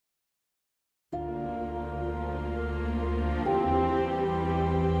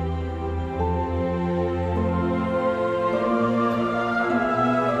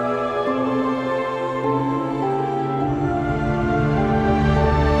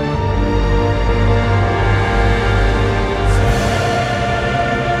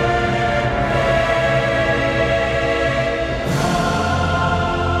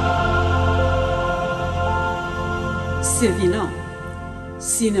سوینا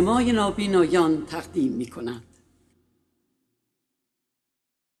سینمای نابینایان تقدیم می کند.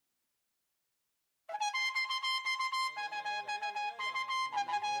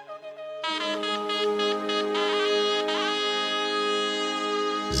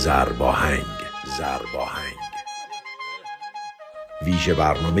 آهنگ ویژه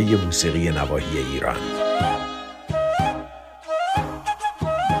برنامه موسیقی نواحی ایران.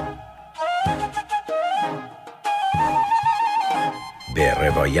 به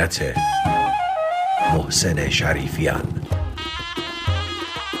روایت محسن شریفیان.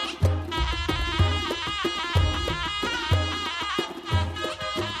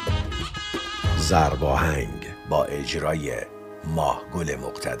 آهنگ با اجرای ماهگل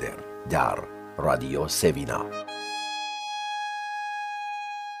مقتدر در رادیو سوینا.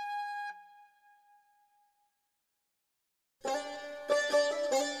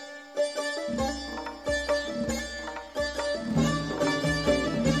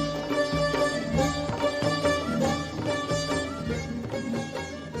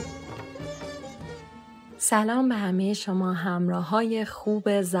 سلام به همه شما همراه‌های خوب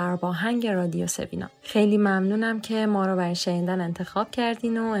آهنگ رادیو سوینا. خیلی ممنونم که ما رو برای شنیدن انتخاب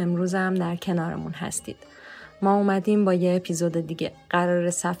کردین و امروز هم در کنارمون هستید. ما اومدیم با یه اپیزود دیگه. قرار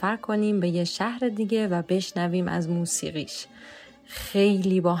سفر کنیم به یه شهر دیگه و بشنویم از موسیقیش.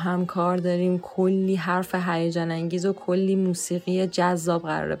 خیلی با هم کار داریم، کلی حرف هیجان انگیز و کلی موسیقی جذاب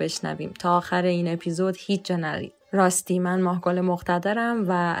قراره بشنویم. تا آخر این اپیزود هیچ جا نرید. راستی من ماهگل مقتدرم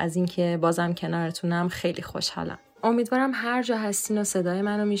و از اینکه بازم کنارتونم خیلی خوشحالم. امیدوارم هر جا هستین و صدای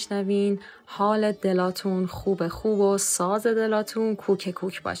منو میشنوین حال دلاتون خوب و ساز دلاتون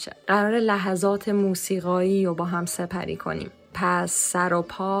کوک باشه. قرار لحظات موسیقایی رو با هم سپری کنیم. پس سر و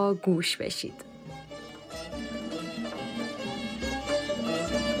پا گوش بشید.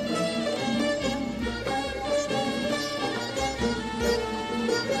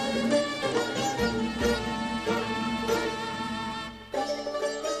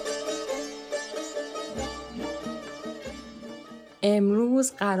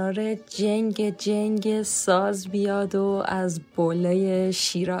 امروز قراره جنگ ساز بیاد و از بوله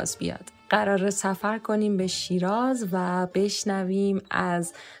شیراز بیاد. قراره سفر کنیم به شیراز و بشنویم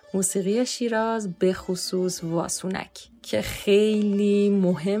از موسیقی شیراز، به خصوص واسونک که خیلی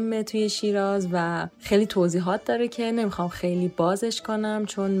مهمه توی شیراز و خیلی توضیحات داره که نمیخوام خیلی بازش کنم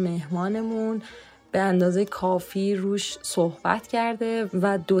چون مهمانمون به اندازه کافی روش صحبت کرده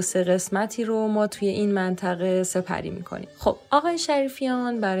و 2-3 قسمتی رو ما توی این منطقه سپری میکنیم. خب آقای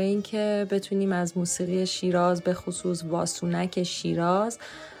شریفیان برای اینکه بتونیم از موسیقی شیراز به خصوص واسونک شیراز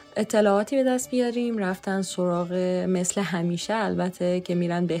اطلاعاتی به دست بیاریم رفتن سراغ، مثل همیشه البته که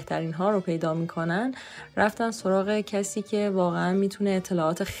میرن بهترین ها رو پیدا میکنن، رفتن سراغ کسی که واقعا میتونه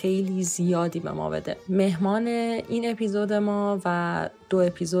اطلاعات خیلی زیادی به ما بده. مهمان این اپیزود ما و 2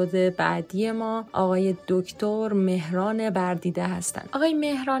 اپیزود بعدی ما آقای دکتر مهران بردیده هستن. آقای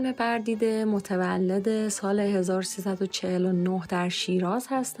مهران بردیده متولد سال 1349 در شیراز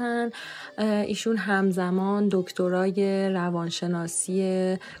هستن. ایشون همزمان دکترای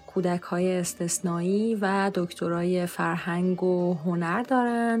روانشناسی کودک‌های استثنایی و دکترای فرهنگ و هنر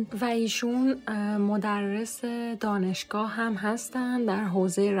دارن و ایشون مدرس دانشگاه هم هستن در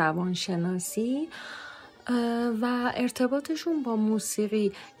حوزه روانشناسی و ارتباطشون با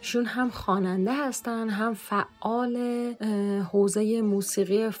موسیقی، ایشون هم خواننده هستن هم فعال حوزه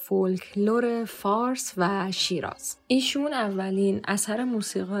موسیقی فولکلور فارس و شیراز. ایشون اولین اثر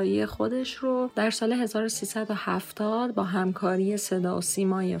موسیقایی خودش رو در سال 1370 با همکاری صدا و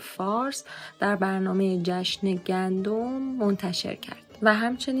سیمای فارس در برنامه جشن گندم منتشر کرد و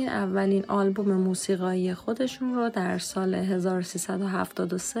همچنین اولین آلبوم موسیقایی خودشون رو در سال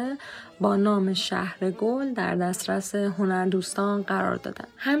 1373 با نام شهر گل در دسترس هنردوستان قرار دادن.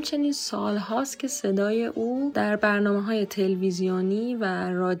 همچنین سالهاست که صدای او در برنامه‌های تلویزیونی و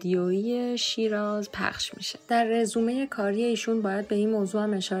رادیویی شیراز پخش میشه. در رزومه کاری ایشون باید به این موضوع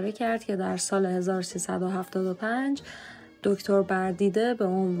هم اشاره کرد که در سال 1375 دکتر بردیده به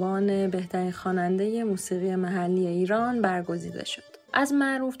عنوان بهترین خواننده موسیقی محلی ایران برگزیده شد. از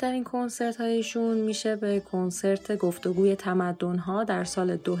معروفترین کنسرت هایشون میشه به کنسرت گفتگوی تمدن‌ها در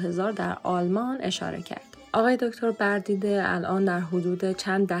سال 2000 در آلمان اشاره کرد. آقای دکتر بردیده الان در حدود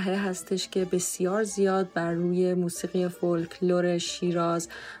چند دهه هستش که بسیار زیاد بر روی موسیقی فولکلور شیراز،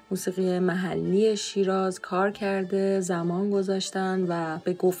 موسیقی محلی شیراز کار کرده، زمان گذاشتن و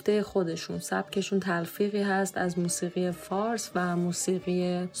به گفته خودشون سبکشون تلفیقی هست از موسیقی فارس و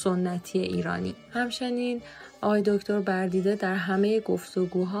موسیقی سنتی ایرانی. همچنین آقای دکتر بردیده در همه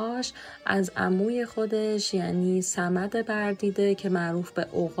گفتگوهاش از عموی خودش یعنی صمد بردیده که معروف به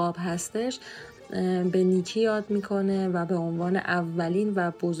عقاب هستش به نیکی یاد میکنه و به عنوان اولین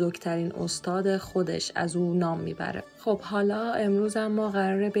و بزرگترین استاد خودش از او نام میبره. خب حالا امروز ما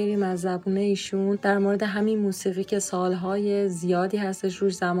قراره بریم از زبون ایشون در مورد همین موسیقی که سالهای زیادی هستش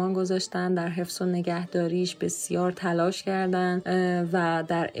روش زمان گذاشتن، در حفظ و نگهداریش بسیار تلاش کردن و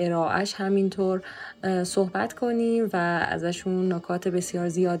در ارائهش همینطور صحبت کنیم و ازشون نکات بسیار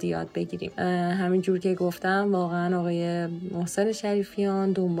زیادی یاد بگیریم. همینجور که گفتم واقعا آقای محسن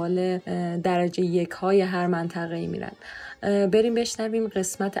شریفیان دنبال درجه 1 های هر منطقه‌ای میرن. بریم بشنویم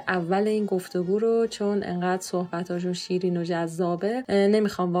قسمت اول این گفتگو رو، چون انقدر صحبتاشون شیرین و جذابه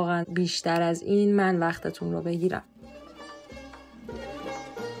نمیخوام واقعا بیشتر از این من وقتتون رو بگیرم.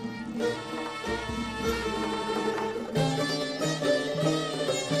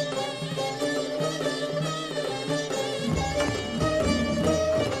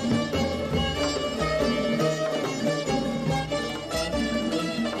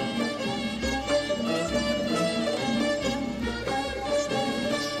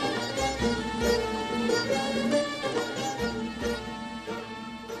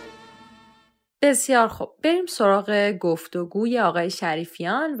 بسیار خوب، بریم سراغ گفتگوی آقای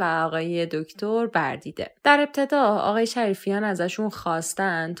شریفیان و آقای دکتر بردیده. در ابتدا آقای شریفیان ازشون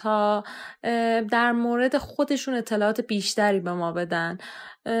خواستن تا در مورد خودشون اطلاعات بیشتری به ما بدن،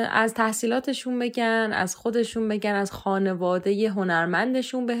 از تحصیلاتشون بگن، از خودشون بگن، از خانواده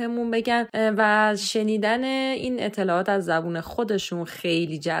هنرمندشون بهمون بگن و شنیدن این اطلاعات از زبون خودشون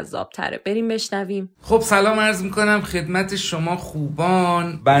خیلی جذاب تره. بریم بشنویم. خب سلام عرض میکنم خدمت شما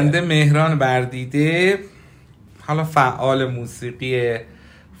خوبان. بنده مهران بردیده، حالا فعال موسیقی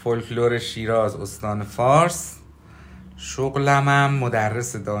فولکلور شیراز استان فارس. شغلمم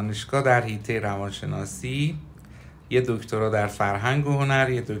مدرس دانشگاه در حیطه روانشناسی، یه دکترا در فرهنگ و هنر،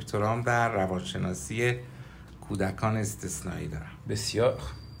 یه دکترام در روانشناسی کودکان استثنایی دارم. بسیار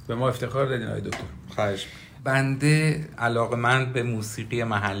به ما افتخار دادین آقای دکتر. خواهش. بنده علاقه‌مند به موسیقی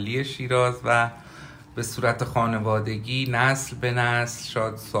محلی شیراز و به صورت خانوادگی نسل به نسل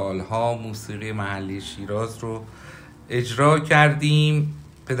شاید سالها موسیقی محلی شیراز رو اجرا کردیم.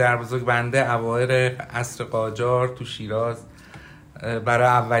 پدر بزرگ بنده اوایل عصر قاجار تو شیراز برای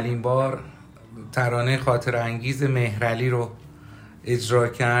اولین بار ترانه خاطر انگیز مهرعلی رو اجرا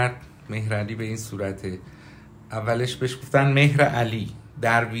کرد. مهرعلی به این صورته، اولش بهش گفتن مهر علی،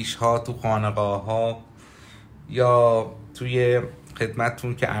 درویش ها تو خانقاه ها یا توی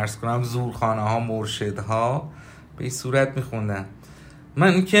خدمتتون که عرض کنم زورخانه ها مرشدها به این صورت میخوندن.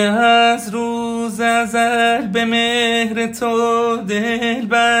 من که از روز ازل به مهر تو دل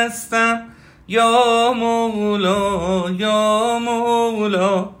بستم، یا مولا یا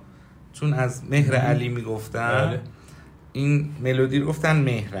مولا، چون از مهر علی میگفتن این ملودی رو گفتن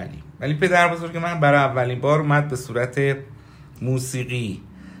مهر علی. ولی پدر بزرگ من برای اولین بار اومد به صورت موسیقی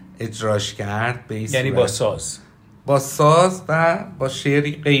اجراش کرد، به این یعنی با ساز و با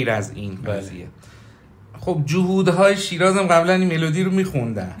شعری غیر از این قضیه. خب جهودهای شیراز هم قبلا این ملودی رو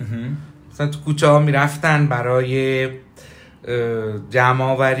میخوندن، مثلا تو کوچه ها میرفتن برای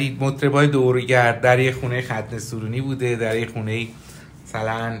جمع‌آوری، مطربای دورگرد، در یه خونه ختنه سرونی بوده، در یه خونه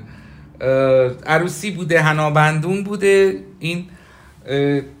مثلا عروسی بوده، حنابندون بوده، این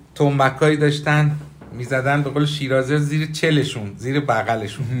تنبکایی داشتن میزدن به قول شیرازی زیر چلشون، زیر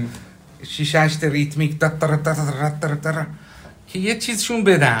بغلشون، 6-8 ریتمیک که یه چیزشون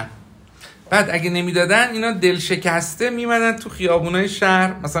بدن. بعد اگه نمیدادن اینا دل شکسته میمدن تو خیابونای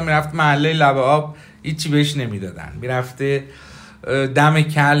شهر، مثلا میرفت محله لب آب هیچی بهش نمیدادن، میرفته دم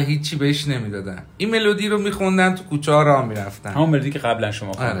کل هیچی بهش نمیدادن. این ملودی رو میخوندن تو کوچه ها راه میرفتن، همون ملودی که قبلا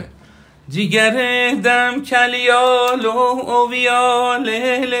شما خوندید. جیگر دم کلیال و اویا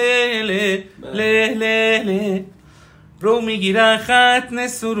له له له له له له، رو میگیرن ختن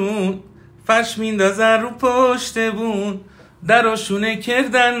سرون، فرش میندازن رو پشت بون، دراشونه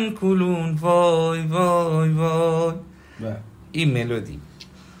کردن کلون، وای وای وای. این ملودی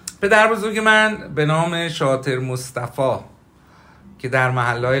پدر بزرگ من به نام شاطر مصطفی که در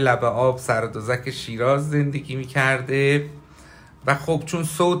محلهای لب آب سردوزک شیراز زندگی میکرده و خب چون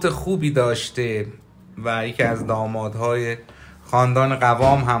صوت خوبی داشته و یکی از دامادهای خاندان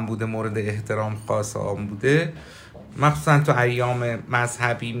قوام هم بوده، مورد احترام خاص هم بوده، مخصوصا تو ایام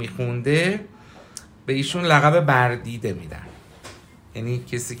مذهبی میخونده، به ایشون لقب بردیده میدن، یعنی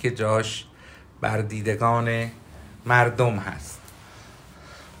کسی که جاش بردیدگان مردم هست.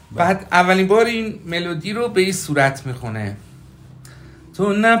 بعد اولین بار این ملودی رو به این صورت میخونه: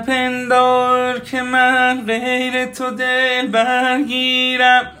 تو نپندار که من غیر تو دل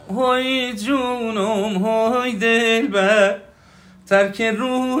برگیرم، هوی جونم هوی دل بر، ترک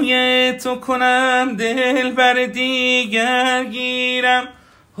روی تو کنم دل بر دیگر گیرم،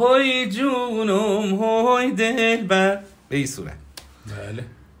 هوی جونم هوی دلبر، به این صورت. بله.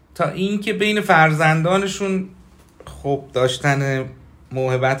 تا این که بین فرزندانشون خب داشتن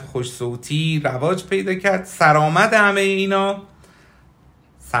موهبت خوش صوتی رواج پیدا کرد. سرآمد همه اینا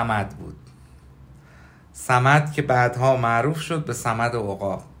صمد بود. صمد که بعدها معروف شد به صمد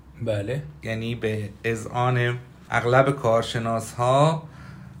عقاب. بله. یعنی به اذعان اغلب کارشناس ها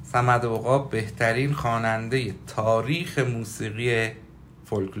صمد عقاب بهترین خواننده تاریخ موسیقی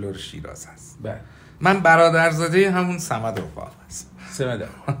فولکلور شیراز هست. بله. من برادرزاده همون صمد عقاب هستم. سمده.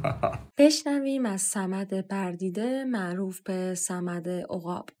 بشنویم از صمد بردیده معروف به صمد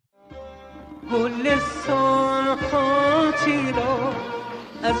عقاب. گل سرخاتی را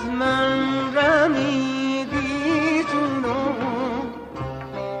از من رمیدی جونو،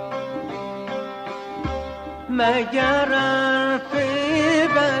 مگر حرف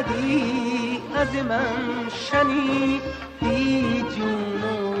بدی از من شنیدی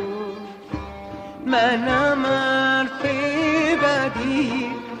جونو، منم حرف بدی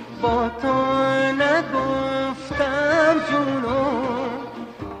با تو نگفتم جونو،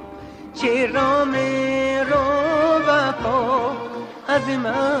 چرا مرا وفا از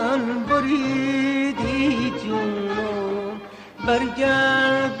من بریدی جونو،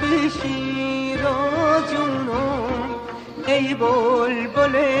 برگرد به شیراز جونو، ای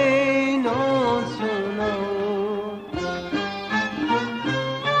بلبل ناز جونو.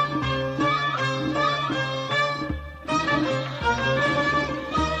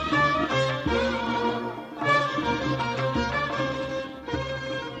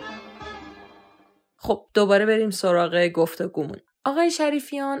 خب دوباره بریم سراغ گفتگومون. آقای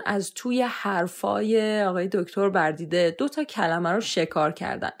شریفیان از توی حرفای آقای دکتر بردیده 2 کلمه رو شکار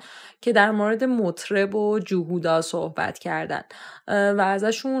کردن که در مورد مطرب و جهودا صحبت کردن و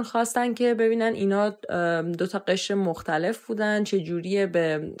ازشون خواستن که ببینن اینا 2 قشر مختلف بودن، چه جوریه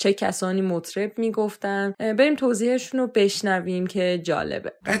به چه کسانی مطرب میگفتن. بریم توضیحشون رو بشنویم که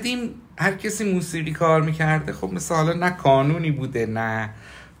جالبه. قدیم هر کسی موسیقی کار میکرده خب مثل حالا نه قانونی بوده، نه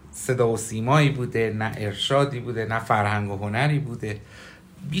صدا و سیمایی بوده، نه ارشادی بوده، نه فرهنگ و هنری بوده.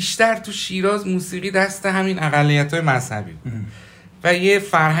 بیشتر تو شیراز موسیقی دست همین اقلیت‌های مذهبی بود و یه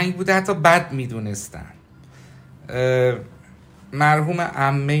فرهنگ بوده حتی بد میدونستن. مرحوم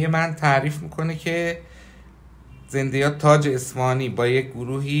عمه من تعریف میکنه که زندیات تاج اصفهانی با یک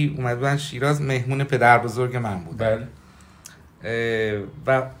گروهی اومد بودن شیراز، مهمون پدر بزرگ من بود. بله.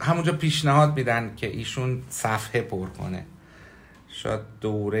 و همونجا پیشنهاد میدن که ایشون صفحه پر کنه، شاید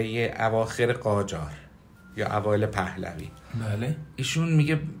دوره اواخر قاجار یا اوایل پهلوی. بله. ایشون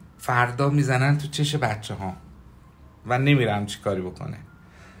میگه فردا میزنن تو چش بچه ها و نمیرم چی کاری بکنه.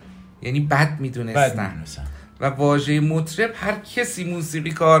 یعنی بد میدونستن و واژه مطرب هر کسی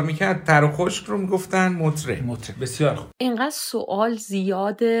موسیقی کار میکرد تر و خشک رو میگفتن مطرب. بسیار خوب. اینقدر سوال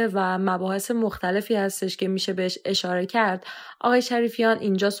زیاده و مباحث مختلفی هستش که میشه بهش اشاره کرد. آقای شریفیان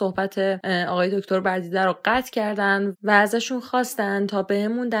اینجا صحبت آقای دکتر بردیده رو قطع کردن و ازشون خواستن تا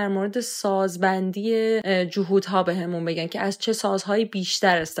بهمون در مورد سازبندی جهودها بهمون بگن که از چه سازهایی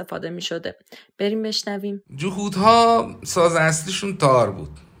بیشتر استفاده میشده. بریم بشنویم. جهودها ساز اصلیشون تار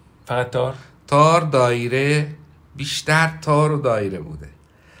بود. فقط تار؟ تار، دایره، بیشتر تار و دایره بوده.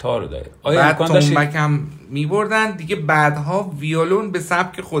 تار و دایره. بعد تنبک هم میبردن دیگه. بعدها ویولون به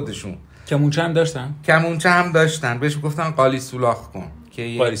سبک خودشون. کمونچه هم داشتن؟ کمونچه هم داشتن، بهش گفتن قالی سولاخ کن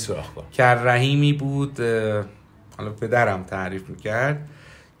که قالی سولاخ کن. کررحیمی بود، حالا پدرم تعریف میکرد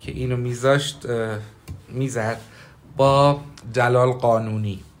که اینو میذاشت میزد با جلال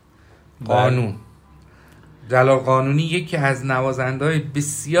قانونی. قانون جلال قانونی یکی از نوازنده‌های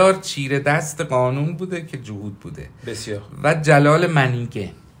بسیار چیره دست قانون بوده که جهود بوده. بسیار. و جلال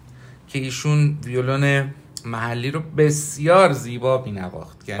منیگه که ایشون ویولون محلی رو بسیار زیبا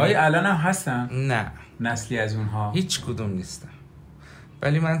بینواخت. یعنی الان هم هستن؟ نه، نسلی از اونها هیچ کدوم نیستن.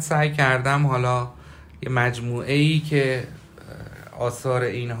 ولی من سعی کردم حالا یه مجموعه‌ای که آثار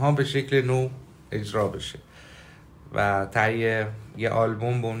اینها به شکل نو اجرا بشه و تهیه یه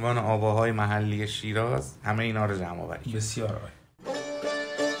آلبوم به عنوان آواهای محلی شیراز همه اینا رو جمع آوری کردم. بسیار عالی.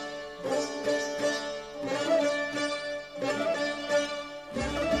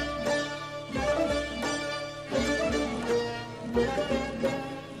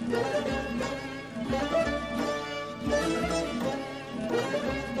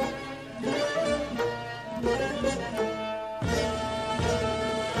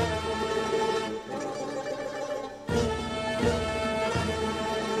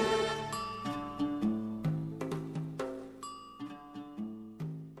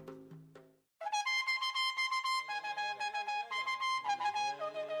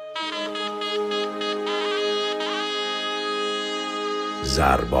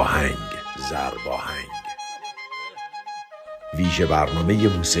 ضرباهنگ ویژه برنامه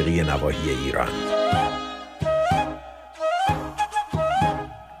موسیقی نواحی ایران.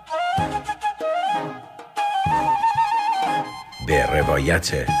 به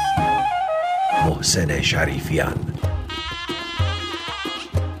روایت محسن شریفیان.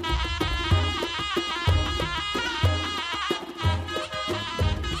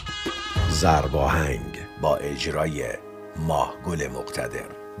 ضرباهنگ با اجرای مهران مقتدر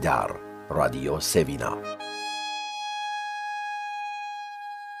در رادیو سوینا.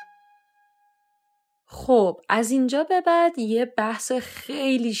 خب از اینجا به بعد یه بحث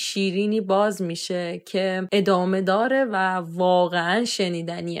خیلی شیرینی باز میشه که ادامه داره و واقعا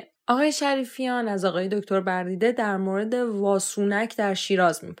شنیدنیه. آقای شریفیان از آقای دکتر بردیده در مورد واسونک در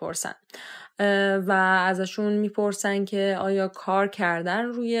شیراز میپرسن و ازشون میپرسن که آیا کار کردن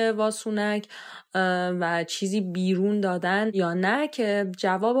روی واسونک و چیزی بیرون دادن یا نه، که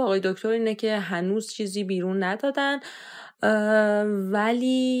جواب آقای دکتر اینه که هنوز چیزی بیرون ندادن،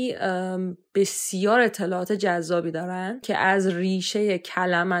 ولی بسیار اطلاعات جذابی دارن که از ریشه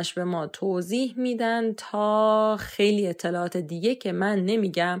کلمش به ما توضیح میدن تا خیلی اطلاعات دیگه که من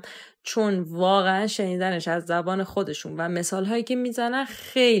نمیگم، چون واقعا شنیدنش از زبان خودشون و مثالهایی که میزنن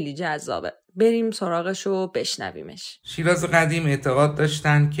خیلی جذابه. بریم سراغش و بشنویمش. شیراز قدیم اعتقاد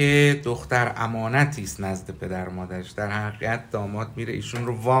داشتن که دختر امانتی است نزد پدر مادرش. در حقیقت داماد میره ایشون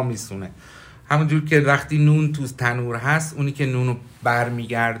رو وا میسونه، همونجور که وقتی نون تو تنور هست اونی که نونو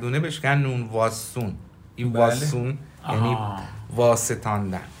برمیگردونه بهش میگن نون واسون. این واسون یعنی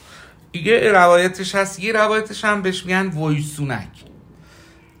واسطاندن. یه روایتش هست، یه روایتش هم بهش میگن وایسونک.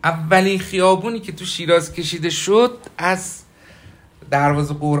 اولین خیابونی که تو شیراز کشیده شد از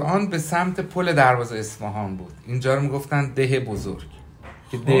دروازه قرآن به سمت پل دروازه اصفهان بود. اینجا رو میگفتن ده بزرگ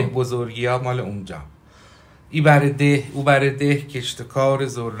که ده بزرگی ها مال اونجا. ای بر ده او بر ده کشتکار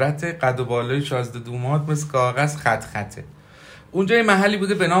ذرت، قد و بالای شازده دومات مثل کاغذ خط خطه. اونجا یه محلی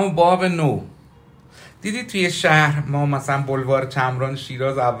بوده به نام باغ نو. دیدی توی شهر ما مثلا بلوار چمران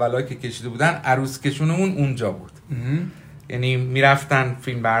شیراز اولا که کشیده بودن، عروس کشونمون اونجا بود. یعنی میرفتن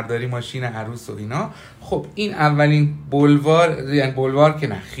فیلم برداری ماشین عروس و اینا. خب این اولین بلوار، یعنی بلوار که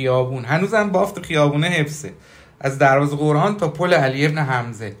نه، خیابون، هنوزم بافت خیابونه حفظه، از دروازه قرآن تا پل علی ابن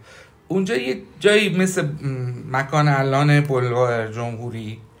حمزه. اونجا یه جایی مثل مکان الان بلوار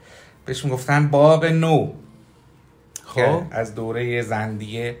جمهوری بهش میگفتن باغ نو. خب از دوره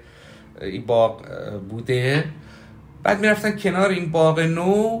زندیه این باغ بوده. بعد میرفتن کنار این باغ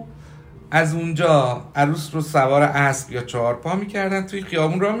نو، از اونجا عروس رو سوار اسب یا چهارپا میکردن، توی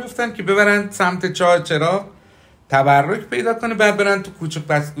خیابون راه میفتن که ببرن سمت چراغ تبرک پیدا کنه، بعد برن تو کوچه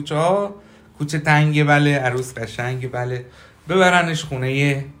پس کوچه ها، کوچه تنگه بله، عروس قشنگه بله، ببرنش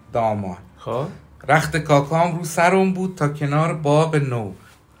خونه داماد. خب رخت کاکام رو سرم بود تا کنار باغ نو.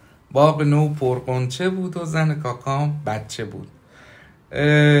 باغ نو پرقنچه بود و زن کاکام بچه بود.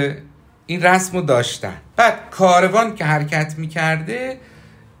 این رسمو داشتن. بعد کاروان که حرکت میکرده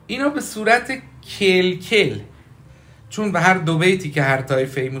اینا به صورت کل، چون به هر دو بیتی که هر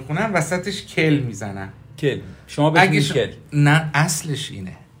طایفه‌ای میخونن وسطش کل میزنن. کل شما بگید کل؟ نه اصلش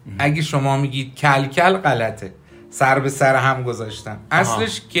اینه. اگه شما میگید کل غلطه، سر به سر هم گذاشتن.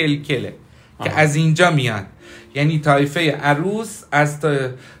 اصلش کله که از اینجا میاد، یعنی طایفه عروس از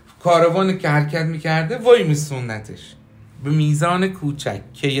کاروانی که حرکت میکرده وای میسونتش به میزان کوچک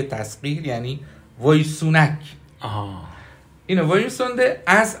که یه تسخیر، یعنی وای سونک. اینو وای میسونده،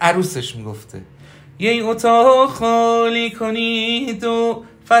 از عروسش میگفته یه این اتاق خالی کنید و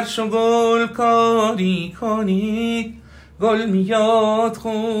فرش و گل کاری کنید، گل میاد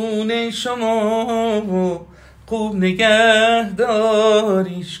خونه شما و خوب نگهداریش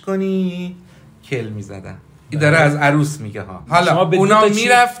کنید. کل میزدن. این داره از عروس میگه ها. حالا اونا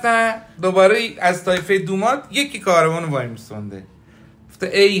میرفتن دوباره از طایفه دوماد یکی کاروان وای میسونده، گفته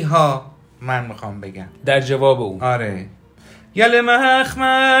ای ها من میخوام بگم در جواب اون. آره یل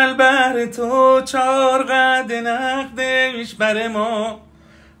مخمل بر تو 4 قد نقدش بر ما،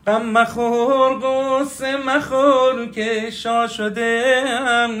 غم مخور قصه مخور که شا شده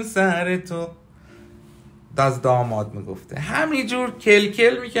هم سر تو. از داماد میگفته. همینجور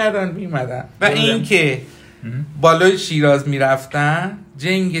کل میکردن میمدن. و این که بالای شیراز میرفتن،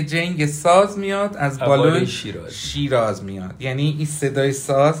 جنگ ساز میاد از بالای شیراز میاد. یعنی این صدای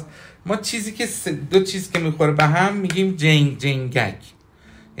ساز، ما چیزی که دو چیز که میخوره به هم میگیم جنگک.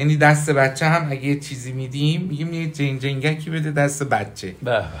 یعنی دست بچه هم اگه یه چیزی میدیم میگیم یه جنگکی بده دست بچه.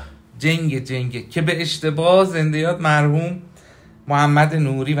 جنگ که به اشتباه زنده یاد مرحوم محمد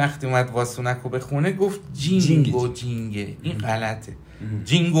نوری وقتی اومد واسونک رو بخونه گفت جینگه. این غلطه.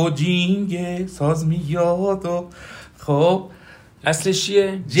 جینگه ساز میاد و خب اصلش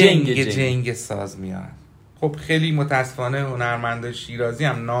چیه؟ جنگ ساز میاد. خب خیلی متاسفانه هنرمندای شیرازی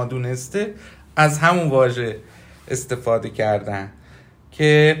هم نادونسته از همون واژه استفاده کردن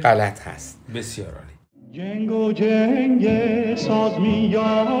که غلط هست. بسیار عالی. جنگ و جنگ ساز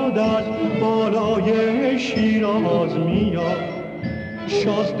میاد از بالای شیراز میاد،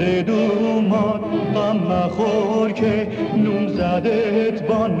 شازده دوماد غم مخور که نون زدت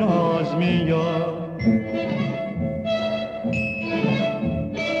با ناز میاد.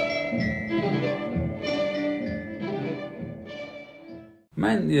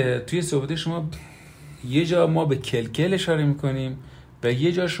 من توی صحبت شما یه جا ما به کلکل اشاره میکنیم و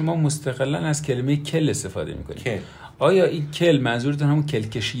یه جا شما مستقلاً از کلمه کل استفاده میکنیم. کل. آیا این کل منظورتون همون کل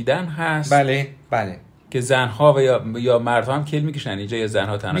کشیدن هست؟ بله. که زنها و یا مردها هم کل میکشن اینجا یا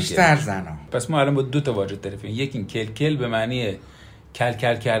زنها تنها؟ بیشتر زنها. پس ما الان با دو تا واژه طرفیم، یکی این کل به معنی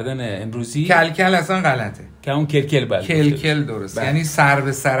کل کردن امروزی، کل اصلا غلطه، که اون کل کل درست، یعنی سر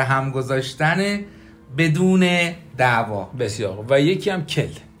به سر هم گذاشتن بدون دعوا. بسیار. و یکی هم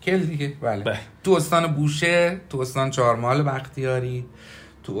کل دیگه. بله. تو استان بوشهر، تو استان چهارمحال بختیاری،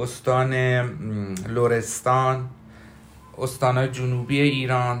 تو استان لرستان، استان‌های جنوبی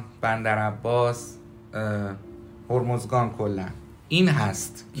ایران، بندرعباس، هرمزگان، کلا این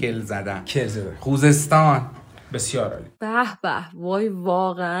هست کل زدن. خوزستان. بسیار عالی. به وای،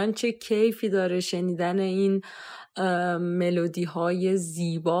 واقعا چه کیفی داره شنیدن این ملودی های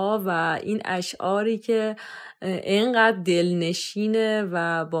زیبا و این اشعاری که اینقدر دلنشینه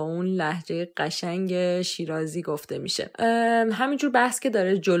و با اون لهجه قشنگ شیرازی گفته میشه. همینجور بحث که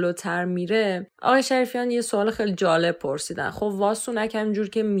داره جلوتر میره، آقای شریفیان یه سوال خیلی جالب پرسیدن. خب واسونک همینجور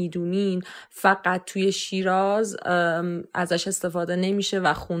که میدونین فقط توی شیراز ازش استفاده نمیشه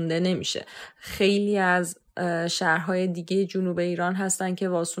و خونده نمیشه. خیلی از شهرهای دیگه جنوب ایران هستن که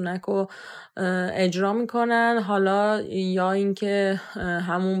واسونک رو اجرا میکنن، حالا یا اینکه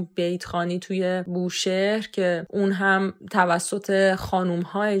همون بیتخوانی توی بوشهر که اون هم توسط خانوم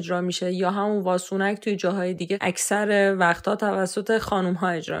ها اجرا میشه، یا همون واسونک توی جاهای دیگه اکثر وقتا توسط خانوم ها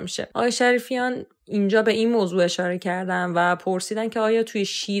اجرا میشه. آقای شریفیان اینجا به این موضوع اشاره کردن و پرسیدن که آیا توی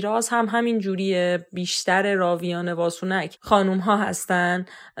شیراز هم همین جوریه، بیشتر راویان واسونک خانوم ها هستن؟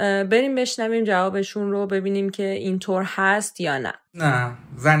 بریم بشنویم جوابشون رو، ببینیم که اینطور هست یا نه. نه،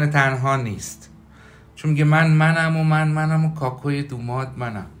 زن تنها نیست، چون میگه منم و کاکوی دوماد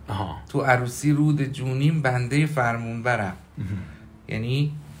منم. تو عروسی رود جونیم بنده فرمون برم.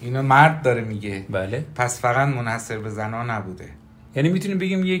 یعنی اینو مرد داره میگه. بله. پس فقط منحصر به زنها نبوده. یعنی میتونیم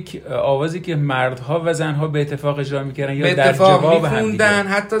بگیم یک آوازی که مردها و زنها به اتفاق اجرا میکردن یا به در جواب هم میخوندن،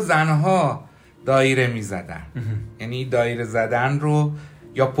 حتی زنها دایره میزدن. یعنی دایره زدن رو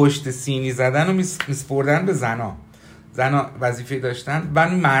یا پشت سینی زدن رو میسپردن به زنها. زنها وظیفه داشتن و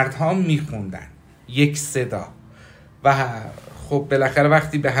مردها میخوندن یک صدا. و خب بالاخره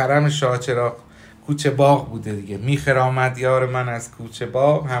وقتی به حرم شاه چراغ کوچه باغ بوده دیگه، میخرامد یار من از کوچه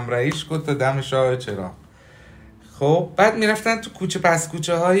باغ، همراهیش کن تا دم شاه چراغ. خب بعد میرفتن تو کوچه پس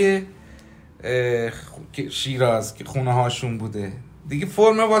کوچه های شیراز که خونه هاشون بوده دیگه.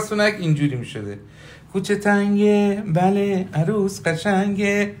 فرم واسونک اینجوری میشده: کوچه تنگه بله، عروس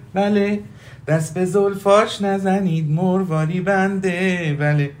قشنگه بله، دست به زلفاش نزنید مرواری بنده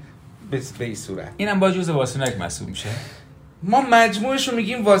بله. به این صورت اینم با جزء واسونک محسوب میشه. ما مجموعش رو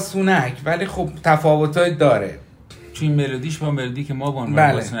میگیم واسونک، ولی خب تفاوتای داره. چون این ملودیش با ملودی که ما با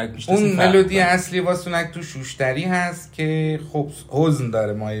بله. واسونک میشناسیم، اون ملودی اصلی واسونک تو شوشتری هست که خب حزن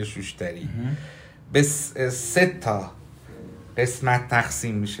داره، مایه شوشتری. به 3 تا قسمت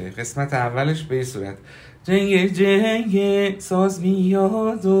تقسیم میشه. قسمت اولش به این صورت: جنگ ساز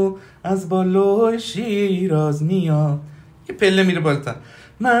میاد و از بالای شیراز میاد، یه پله میره بالاتر: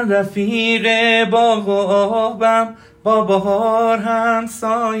 من رفیق باغ و آبم، با بهار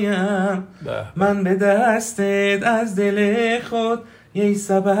همسایم، من به دستت از دل خود یه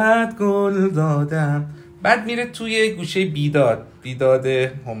سبد گل دادم. بعد میره توی گوشه بیداد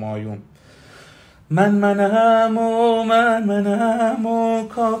همایون: منم و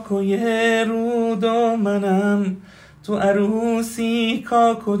کاکوی رود و منم، تو عروسی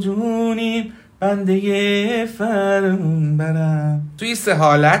کاکو جونیم بنده فرمون برم. توی 3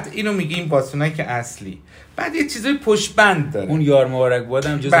 حالت اینو میگیم واسونک اصلی. بعد یه چیزای پشت بند داره. اون یار مبارک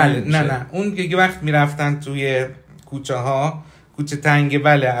بادم جز بله. نه اون یه وقت میرفتن توی کوچه ها: کوچه تنگه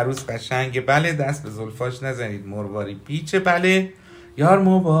بله، عروس قشنگه بله، دست به زلفاش نزنید مرواری پیچه بله، یار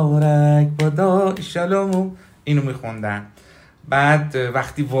مبارک بادا ایشالله. اینو میخوندن. بعد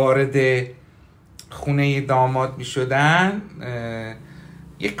وقتی وارد خونه داماد میشدن،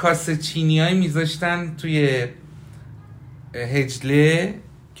 یه کاسه چینیایی میذاشتن توی هجله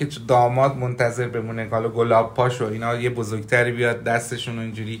که داماد منتظر بمونه حالا گلاب پاشو اینا یه بزرگتری بیاد دستشون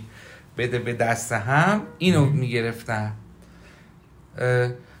اینجوری بده به دست هم، اینو میگرفتن.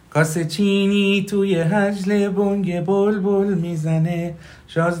 کاسه چینی توی هجله بنگ بلبل میزنه،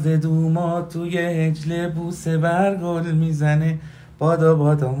 شازده دوما توی هجله بوسه برگل میزنه، بادا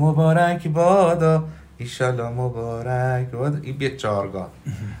بادا مبارک بادا ایشالا مبارک بادا. این بیه چارگاه.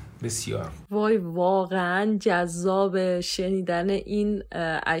 بسیار وای واقعا جذاب شنیدن این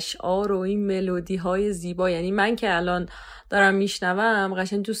اشعار و این ملودی های زیبا. یعنی من که الان دارم میشنوم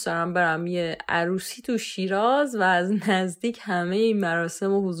قشنگ دوست دارم برم یه عروسی تو شیراز و از نزدیک همه این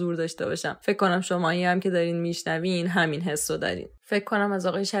مراسم و حضور داشته باشم. فکر کنم شمایی هم که دارین میشنوین همین حسو دارین. فکر کنم از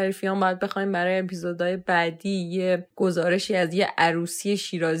آقای شریفیان باید بخوایم برای اپیزودهای بعدی یه گزارشی از یه عروسی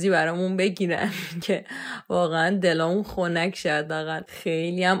شیرازی برامون بگیرن که واقعا دلمون خنک شد.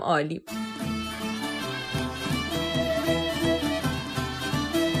 خیلی هم عالی.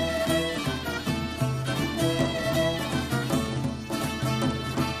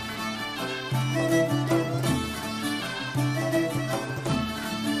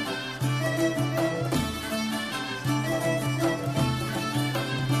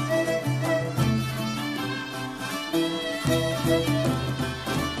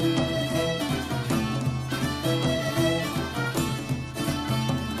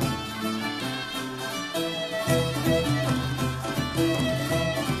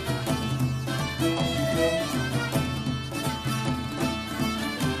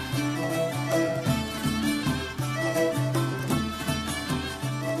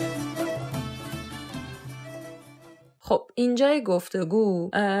 خب اینجای گفتگو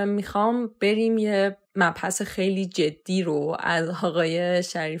میخوام بریم یه مبحث خیلی جدی رو از آقای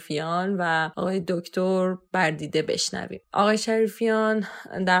شریفیان و آقای دکتر بردیده بشنویم. آقای شریفیان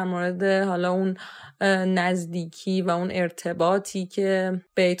در مورد حالا اون نزدیکی و اون ارتباطی که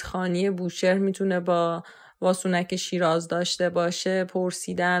بیتخوانی بوشهر میتونه با واسونک شیراز داشته باشه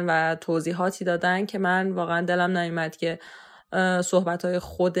پرسیدن و توضیحاتی دادن که من واقعا دلم نیومد که صحبت‌های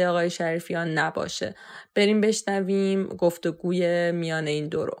خود آقای شریفیان نباشه. بریم بشنویم گفتگوی میان این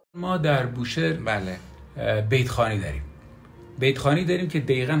دو رو. ما در بوشهر بیتخوانی داریم که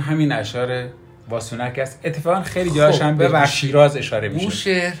دقیقاً همین اشعار واسونک است. اتفاقا خیلی جاهاش هم به شیراز اشاره میشه.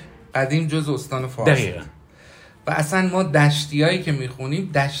 بوشهر قدیم جز استان فارس دقیقاً. و اصلا ما دشتیایی که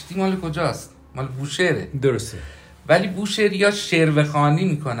میخونیم دشتی مال کجاست؟ مال بوشهره. درسته. ولی بوشهر یا شروه خوانی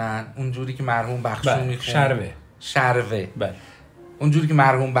میکنن اونجوری که مرحوم بخشو میخون. شروه. بله. اونجوری که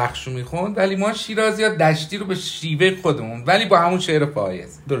مرحوم بخشو میخوند. ولی ما شیرازی ها دشتی رو به شیوه خودمون ولی با همون شعر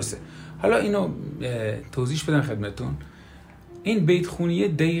پایز. درسته. حالا اینو توضیح بدم خدمتتون. این بیتخونیه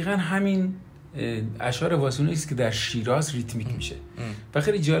دقیقاً همین اشعار واسونی است که در شیراز ریتمیک میشه. و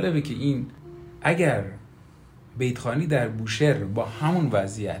خیلی جالبه که این اگر بیتخوانی در بوشهر با همون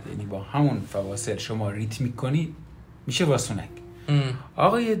وضعیت یعنی با همون فواصل شما ریتمیک کنی میشه واسونک.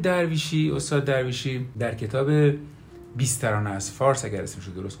 آقای درویشی، استاد درویشی در کتاب 20 ترانه از فارس اگر اسمش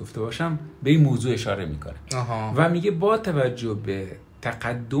رو درست گفته باشم به این موضوع اشاره میکنه و میگه با توجه به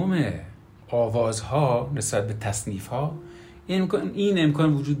تقدم آوازها نسبت به تصنیفها این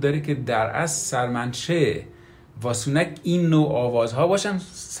امکان وجود داره که در اصل سرمنشه واسونک این نوع آوازها باشن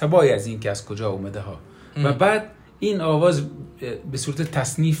سبای از این که از کجا اومده ها و بعد این آواز به صورت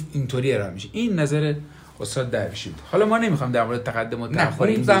تصنیف اینطوری ارائه میشه. این نظر استاد درویشی بود. حالا ما نمیخوام در مورد تقدم و تأخر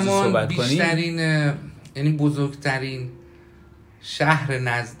این موضوع صحبت کنیم. بیشترین یعنی بزرگترین شهر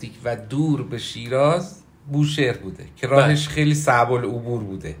نزدیک و دور به شیراز بوشهر بوده که راهش خیلی صعب العبور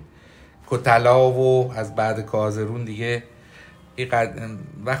بوده. کتلا و از بعد کازرون دیگه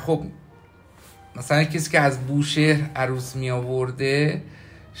و خب مثلا کسی که از بوشهر عروس می آورده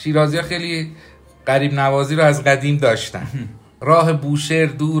شیرازی ها خیلی قریب نوازی رو از قدیم داشتن. راه بوشهر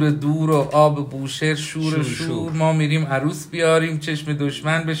دور دور و آب بوشهر شور ما میریم عروس بیاریم چشم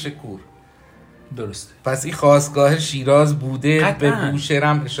دشمن بشه کور. درسته. پس این خواستگاه شیراز بوده. قطعا. به بوشهر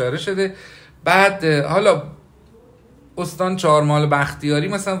هم اشاره شده. بعد حالا استان چهارمال بختیاری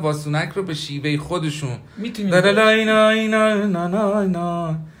مثلا واسونک رو به شیوه خودشون میتونیم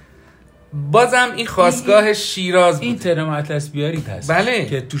بازم این خواستگاه شیراز بوده. این ترم اطلس بیاری هست. بله.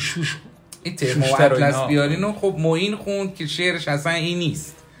 که تو شوش این ترم اطلس بیاری رو خب معین خوند که شعرش اصلا این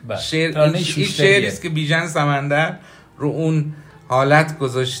نیست. این شعریست که بیژن سمندر رو اون حالت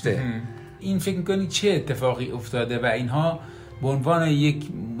گذاشته. این فکر میکنی چه اتفاقی افتاده و اینها به عنوان یک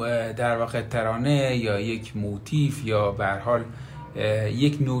در واقع ترانه یا یک موتیف یا به هر حال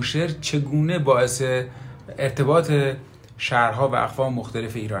یک نوشر چگونه باعث ارتباط شهرها و اقوام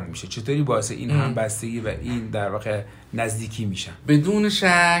مختلف ایران میشه؟ چطوری باعث این همبستگی و این در واقع نزدیکی میشن؟ بدون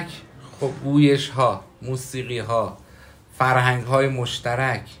شک خب گویش ها، موسیقی ها، فرهنگ‌های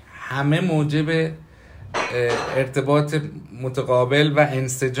مشترک همه موجب ارتباط متقابل و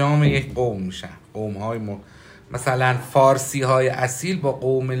انسجام یک قوم میشن. قوم‌های مثلا فارسی‌های اصیل با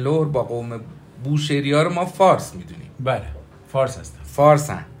قوم لور با قوم بوشهری‌ها رو ما فارس میدونیم. بله فارس هستن.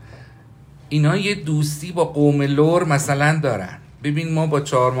 فارسن. اینا یه دوستی با قوم لور مثلا دارن. ببین ما با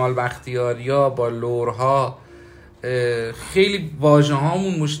چهارمال بختیاریا با لورها خیلی واژه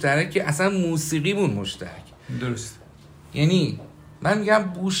هامون مشترکه، اصلا موسیقیمون مشترک. درست. یعنی من میگم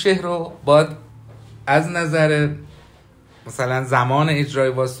بوشهر رو باید از نظر مثلا زمان اجرای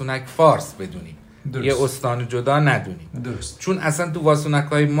واسونک فارس بدونیم. درست. یه استان جدا ندونیم. درست. چون اصلا تو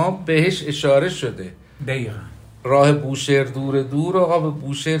واسونک‌های ما بهش اشاره شده. دقیقاً. راه بوشهر دور دور، آقا به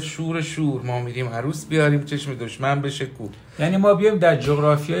بوشهر شور شور، ما میریم عروس بیاریم چشم دشمن بشه کو. یعنی ما بیایم در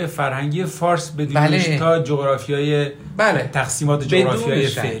جغرافیای فرهنگی فارس بدیمش. بله. تا جغرافیای بله. تقسیمات جغرافیای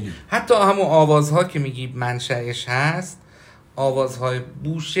فعلی. حتی همون آوازها که میگی منشأش هست، آوازهای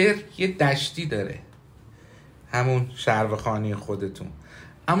بوشهر یه دشتی داره، همون شربخانی خودتون.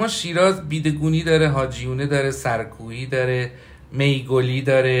 اما شیراز بیدگونی داره، حاجیونه داره، سرکویی داره، میگلی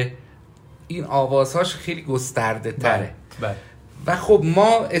داره. این آوازهاش خیلی گسترده تره. بله. و خب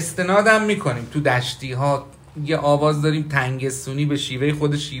ما استنادم میکنیم تو دشتی ها یه آواز داریم تنگستونی، به شیوه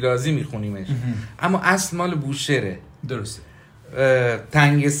خود شیرازی میخونیمش، اما اصل مال بوشهره. درسته.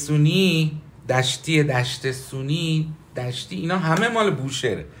 تنگستونی، دشتی، دشتستونی، دشتی، اینا همه مال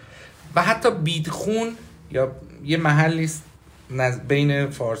بوشهره. و حتی بیدخون یا یه محلی بین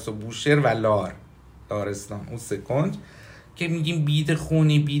فارس و بوشهر و لارستان، اون سکنج که میگیم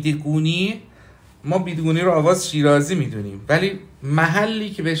بیدخونی، بیدگونی، ما بیدگونی رو آواز شیرازی میدونیم ولی محلی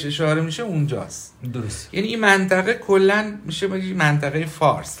که بهش اشاره میشه اونجاست. درست. یعنی این منطقه کلن میشه منطقه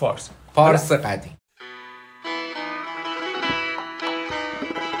فارس قدیم.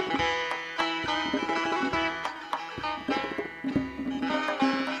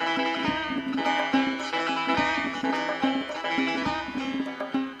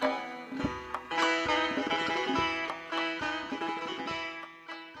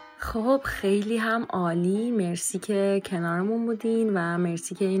 خب خیلی هم عالی، مرسی که کنارمون بودین و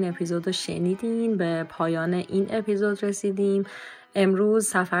مرسی که این اپیزود رو شنیدین. به پایان این اپیزود رسیدیم. امروز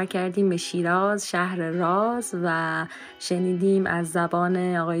سفر کردیم به شیراز، شهر راز، و شنیدیم از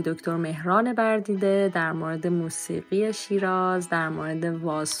زبان آقای دکتر مهران بردیده در مورد موسیقی شیراز، در مورد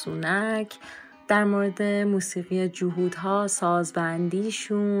واسونک، در مورد موسیقی جهودها،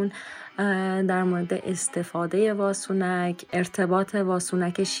 سازبندیشون، در مورد استفاده واسونک، ارتباط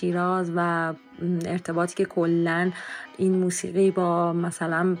واسونک شیراز و ارتباطی که کلن این موسیقی با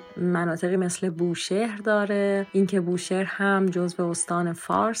مثلا مناطقی مثل بوشهر داره، اینکه بوشهر هم جزو استان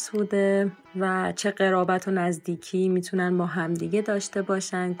فارس بوده و چه قرابت و نزدیکی میتونن با همدیگه داشته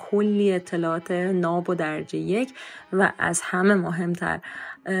باشن. کلی اطلاعات ناب و درجه یک و از همه مهمتر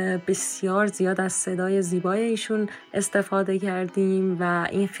بسیار زیاد از صدای زیبای ایشون استفاده کردیم و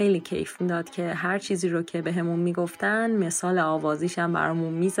این خیلی کیف میداد که هر چیزی رو که بهمون میگفتن مثال آوازیش هم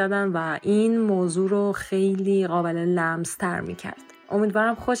برامون میزدن و این موضوع رو خیلی قابل لمس‌تر میکرد.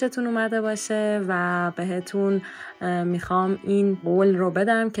 امیدوارم خوشتون اومده باشه و بهتون میخوام این قول رو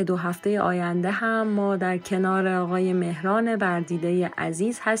بدم که 2 هفته آینده هم ما در کنار آقای مهران بردیده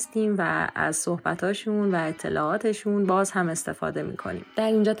عزیز هستیم و از صحبتاشون و اطلاعاتشون باز هم استفاده میکنیم. در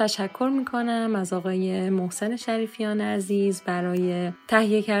اینجا تشکر میکنم از آقای محسن شریفیان عزیز برای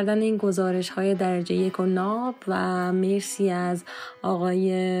تهیه کردن این گزارش‌های درجه 1 و ناب و مرسی از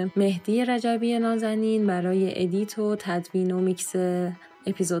آقای مهدی رجبی نازنین برای ادیت و تدوین و میکس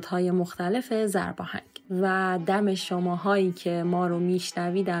اپیزودهای مختلف ضرب آهنگ و دم شماهایی که ما رو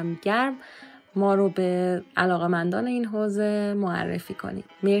میشنویدم گرم، ما رو به علاقه‌مندان این حوزه معرفی کنید.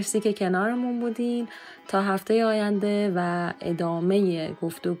 مرسی که کنارمون بودین. تا هفته آینده و ادامه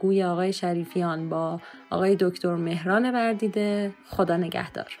گفتگوی آقای شریفیان با آقای دکتر مهران بردیده. خدا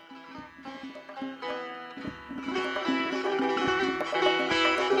نگهدار.